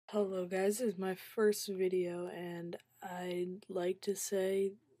Hello guys, this is my first video and I'd like to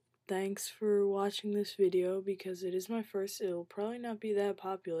say thanks for watching this video because it is my first. It'll probably not be that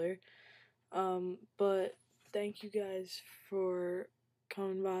popular, but thank you guys for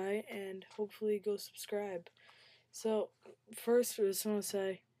coming by and hopefully go subscribe. So first I just want to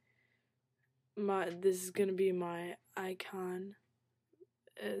say this is going to be my icon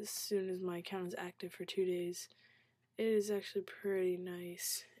as soon as my account is active for 2 days. It is actually pretty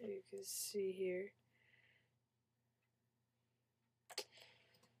nice, you can see here.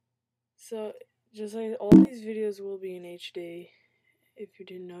 So, just like all these videos will be in HD. If you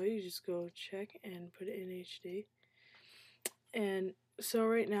didn't know, you just go check and put it in HD. And so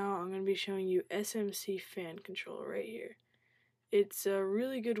right now, I'm going to be showing you SMC Fan Control right here. It's a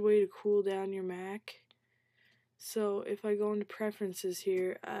really good way to cool down your Mac. So, if I go into preferences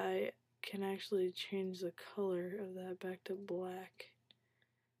here, I can actually change the color of that back to black.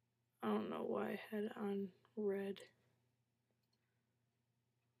 I don't know why I had it on red.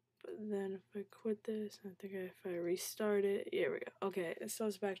 But then if I quit this, I think if I restart it, here we go. Okay, so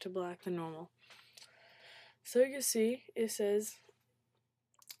it's back to black than normal. So you can see it says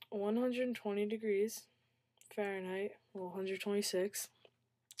 120 degrees Fahrenheit, well 126,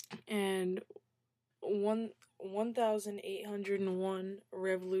 and 1,801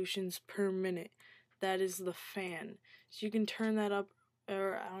 revolutions per minute. That is the fan. So you can turn that up,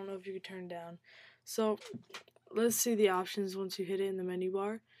 or I don't know if you can turn it down. So let's see the options once you hit it in the menu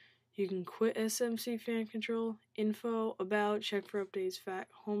bar. You can quit SMC Fan Control, info, about, check for updates,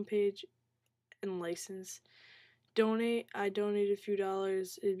 fact, homepage, and license. Donate, I donate a few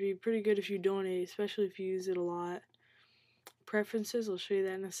dollars. It'd be pretty good if you donate, especially if you use it a lot. Preferences, I'll show you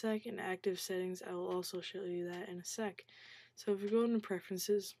that in a sec. And active settings, I will also show you that in a sec. So if we go into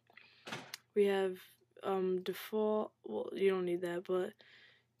preferences, we have default. Well, you don't need that, but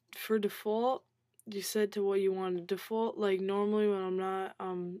for default, you set to what you want to default. Like normally when I'm not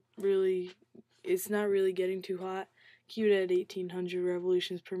it's not really getting too hot, keep it at 1800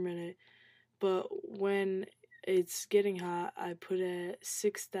 revolutions per minute. But when it's getting hot, I put it at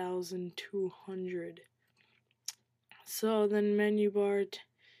 6200. So then menu bar,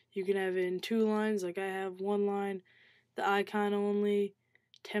 you can have it in 2 lines, like I have 1 line, the icon only,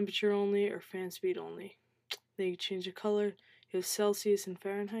 temperature only, or fan speed only. Then you change the color. You have Celsius and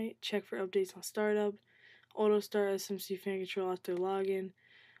Fahrenheit. Check for updates on startup. Auto start SMC Fan Control after login.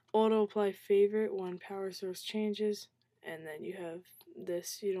 Auto apply favorite when power source changes. And then you have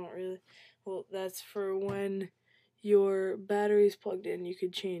this. You don't really. Well, that's for when your battery is plugged in. You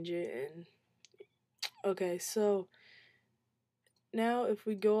could change it. And okay, so now if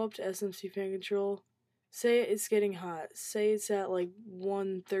we go up to SMC Fan Control, say it's getting hot. Say it's at like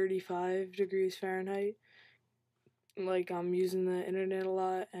 135 degrees Fahrenheit. Like I'm using the internet a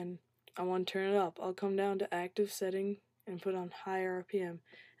lot and I want to turn it up. I'll come down to active setting and put on high RPM.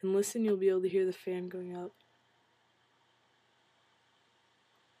 And listen, you'll be able to hear the fan going up.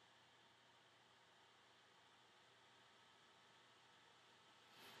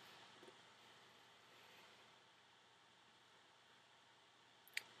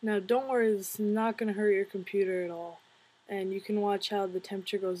 Now don't worry, this is not going to hurt your computer at all. And you can watch how the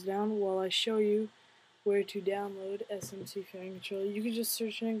temperature goes down while I show you where to download SMC Fan Control. You can just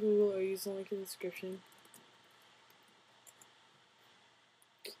search it in Google or use the link in the description.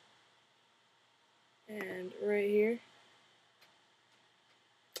 And right here,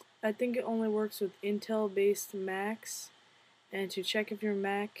 I think it only works with Intel based Macs, and to check if your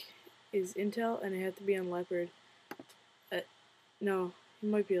Mac is Intel, and it had to be on Leopard. No, you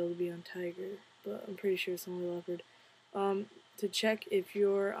might be able to be on Tiger, but I'm pretty sure it's only Leopard. To check if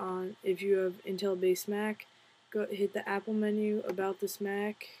you have Intel based Mac, go hit the Apple menu, about this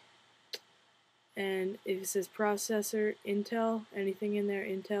Mac, and if it says processor Intel, anything in there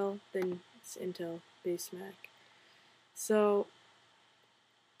Intel, then it's Intel based Mac. So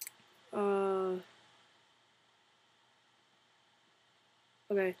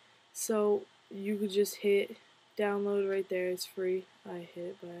okay, so you could just hit download right there. It's free. I hit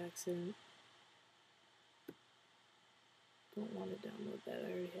it by accident. Don't want to download that. I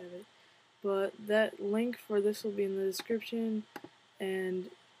already have it. But that link for this will be in the description. And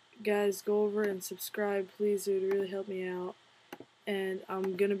guys, go over and subscribe, please. It would really help me out. And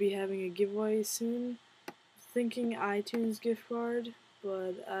I'm gonna be having a giveaway soon. Thinking iTunes gift card,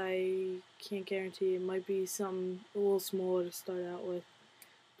 but I can't guarantee. It might be something a little smaller to start out with.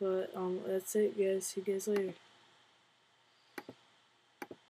 But that's it, guys. See you guys later.